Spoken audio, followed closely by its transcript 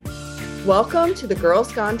Welcome to the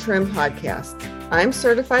Girls Gone Trim podcast. I'm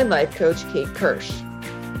certified life coach Kate Kirsch.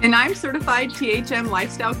 And I'm certified THM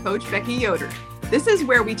lifestyle coach Becky Yoder. This is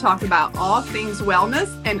where we talk about all things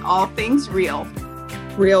wellness and all things real.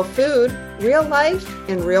 Real food, real life,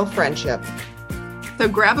 and real friendship. So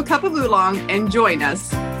grab a cup of oolong and join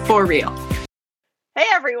us for real. Hey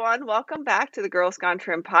everyone, welcome back to the Girls Gone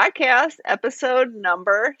Trim podcast, episode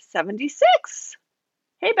number 76.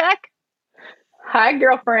 Hey Beck. Hi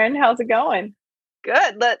girlfriend, how's it going?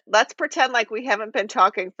 Good. Let's pretend like we haven't been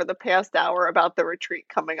talking for the past hour about the retreat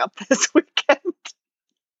coming up this weekend.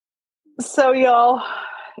 So y'all,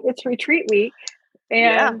 it's retreat week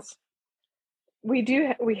and we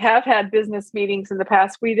have had business meetings in the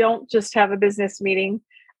past. We don't just have a business meeting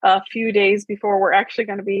a few days before we're actually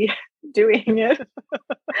going to be doing it,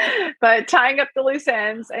 but tying up the loose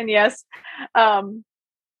ends. And yes,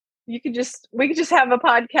 we could just have a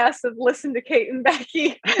podcast of listen to Kate and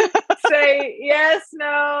Becky say yes,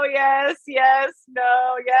 no, yes,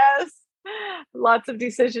 no, yes. Lots of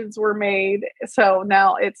decisions were made. So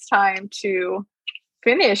now it's time to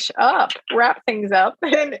finish up, wrap things up.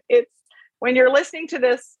 And it's when you're listening to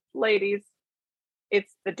this, ladies,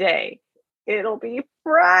 it's the day. It'll be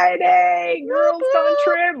Friday, Girls Gone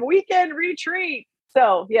Trim weekend retreat.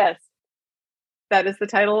 So yes, that is the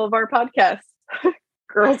title of our podcast.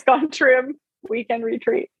 Girls Gone Trim weekend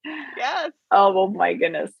retreat. Yes. Oh my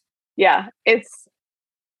goodness. Yeah, it's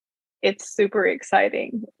super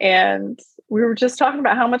exciting. And we were just talking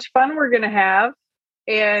about how much fun we're going to have.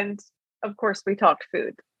 And of course we talked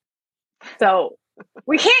food. So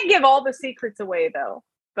we can't give all the secrets away though,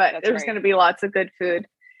 but there's going to be lots of good food.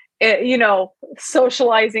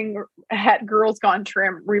 Socializing at Girls Gone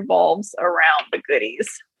Trim revolves around the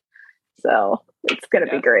goodies. So it's going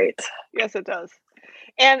to be great. Yes, it does.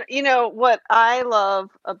 And you know what I love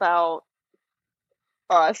about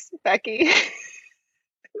us, Becky,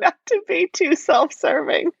 not to be too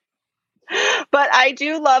self-serving, but I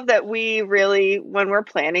do love that we really, when we're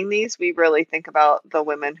planning these, we really think about the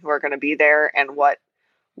women who are going to be there and what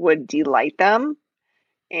would delight them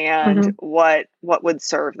and what would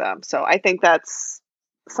serve them. So I think that's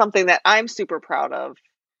something that I'm super proud of,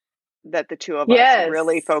 that the two of us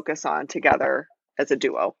really focus on together as a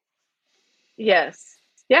duo. Yes.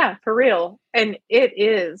 Yeah, for real. And it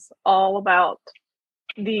is all about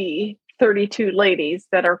the 32 ladies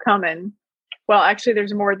that are coming. Well, actually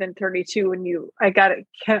there's more than 32 and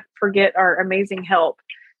can't forget our amazing help.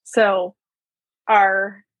 So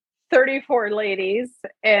our 34 ladies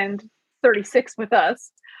and 36 with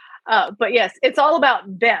us. But yes, it's all about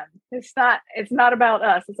them. It's not about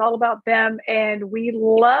us. It's all about them. And we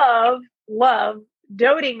love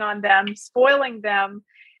doting on them, spoiling them.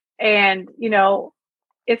 And,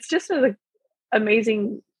 it's just an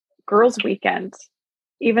amazing girls' weekend,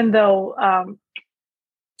 even though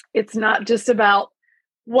it's not just about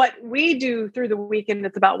what we do through the weekend.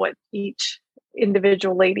 It's about what each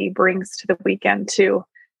individual lady brings to the weekend too.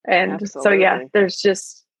 And Absolutely. it's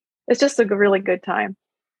just a really good time.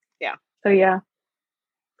 Yeah. So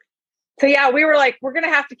we were like, we're going to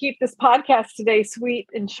have to keep this podcast today sweet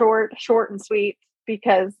and short and sweet,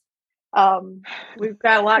 because we've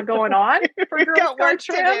got a lot going on for Girls Gone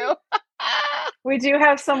Trim. We do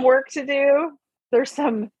have some work to do. There's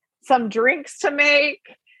some drinks to make,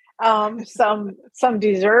 some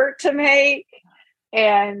dessert to make,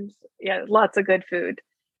 and lots of good food.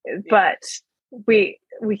 But we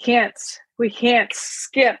can't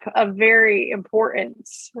skip a very important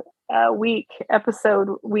episode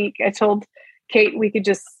week. I told Kate we could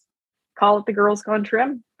just call it the Girls Gone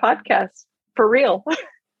Trim podcast for real.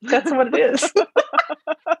 That's what it is.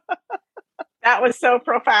 That was so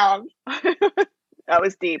profound. That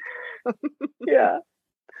was deep. Yeah.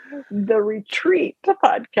 The retreat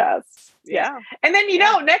podcast. Yeah. And then,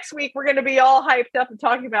 next week we're going to be all hyped up and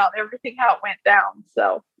talking about everything, how it went down.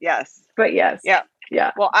 So, yes. But yes. Yeah. Yeah.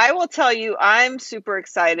 Well, I will tell you, I'm super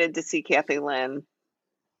excited to see Kathy Lynn,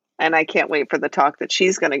 and I can't wait for the talk that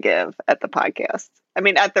she's going to give at the podcast. I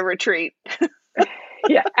mean, at the retreat.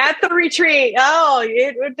 Yeah, at the retreat. Oh,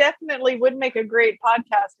 it would make a great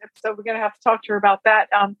podcast episode. We're going to have to talk to her about that.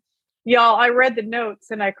 Y'all, I read the notes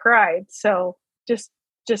and I cried. So just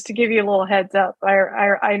to give you a little heads up,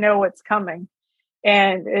 I know what's coming,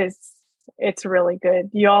 and it's really good.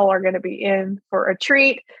 Y'all are going to be in for a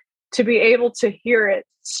treat to be able to hear it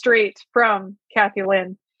straight from Kathy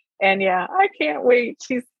Lynn. And I can't wait.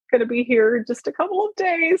 She's going to be here in just a couple of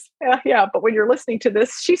days. Yeah. But when you're listening to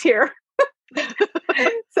this, she's here.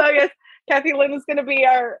 So yes, Kathy Lynn is going to be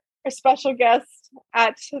our special guest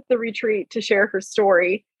at the retreat to share her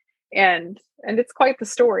story. And and it's quite the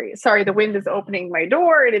story. Sorry, the wind is opening my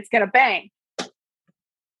door and it's going to bang.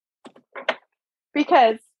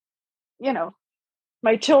 Because, you know,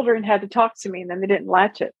 my children had to talk to me and then they didn't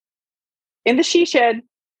latch it. In the she shed.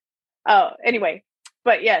 Oh, anyway.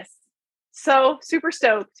 But yes. So super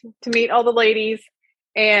stoked to meet all the ladies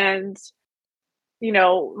and, you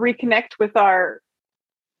know, reconnect with our,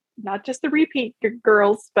 not just the repeat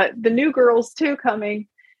girls, but the new girls too coming,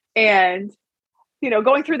 and, you know,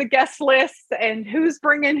 going through the guest lists and who's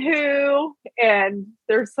bringing who. And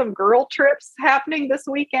there's some girl trips happening this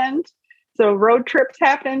weekend. So road trips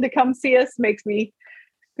happening to come see us makes me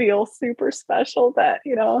feel super special that,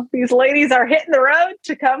 you know, these ladies are hitting the road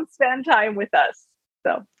to come spend time with us.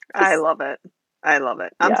 So I love it. I love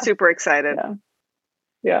it. I'm super excited.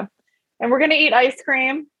 Yeah. And we're going to eat ice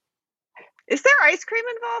cream. Is there ice cream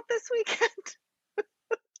involved this weekend?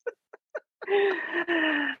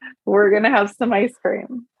 We're going to have some ice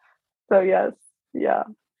cream. So yes. Yeah.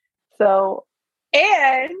 So,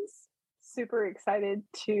 and super excited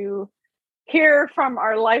to hear from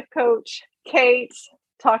our life coach, Kate,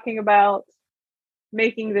 talking about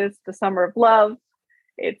making this the summer of love.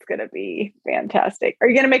 It's going to be fantastic. Are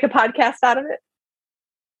you going to make a podcast out of it?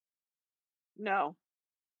 No.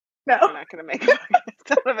 No. I'm not going to make a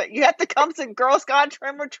podcast out of it. You have to come to Girls Gone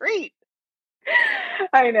Trim Retreat.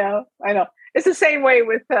 I know. It's the same way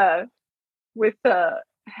with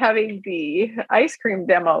having the ice cream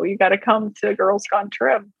demo. You got to come to Girls Gone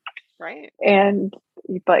Trim. Right.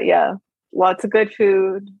 But yeah, lots of good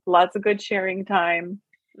food, lots of good sharing time,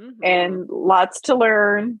 and lots to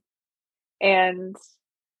learn. And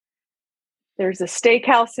there's a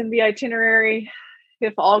steakhouse in the itinerary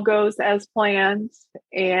if all goes as planned.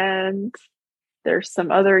 And there's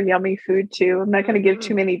some other yummy food too. I'm not going to give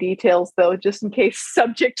too many details though, just in case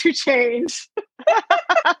subject to change.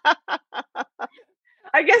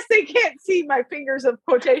 I guess they can't see my fingers of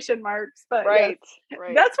quotation marks, but right.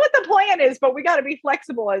 That's what the plan is. But we got to be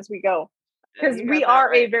flexible as we go, because we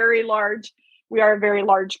are a very large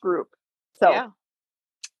group. So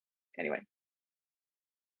anyway,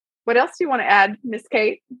 what else do you want to add, Miss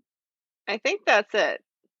Kate? I think that's it.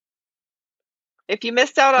 If you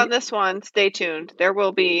missed out on this one, stay tuned. There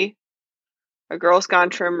will be a Girls Gone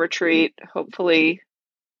Trim retreat, hopefully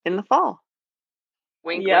in the fall.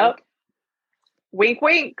 Wink, wink. Wink,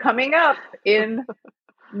 wink, coming up in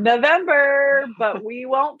November, but we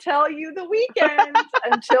won't tell you the weekend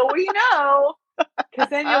until we know, because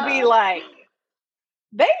then you'll be like,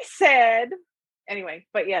 they said. Anyway,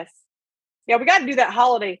 but yes. Yeah, we got to do that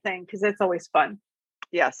holiday thing because it's always fun.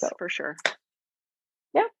 Yes, for sure.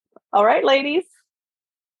 Yeah. All right, ladies.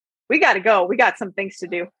 We got to go. We got some things to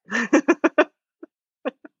do.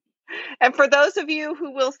 And for those of you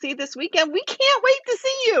who will see this weekend, we can't wait to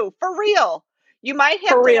see you for real. You might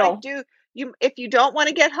have to if you don't want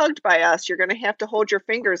to get hugged by us, you're going to have to hold your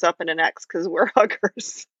fingers up in an X because we're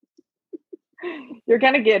huggers. You're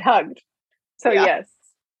going to get hugged. So yes,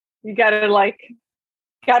 you got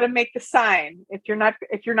to make the sign. If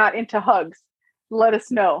you're not into hugs, let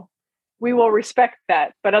us know. We will respect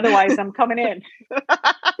that. But otherwise, I'm coming in.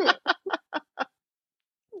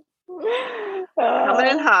 Coming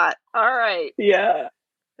in hot. All right. Yeah.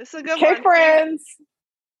 This is a good one. Okay, friends.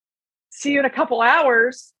 See you in a couple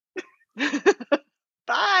hours.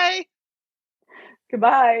 Bye.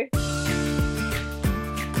 Goodbye.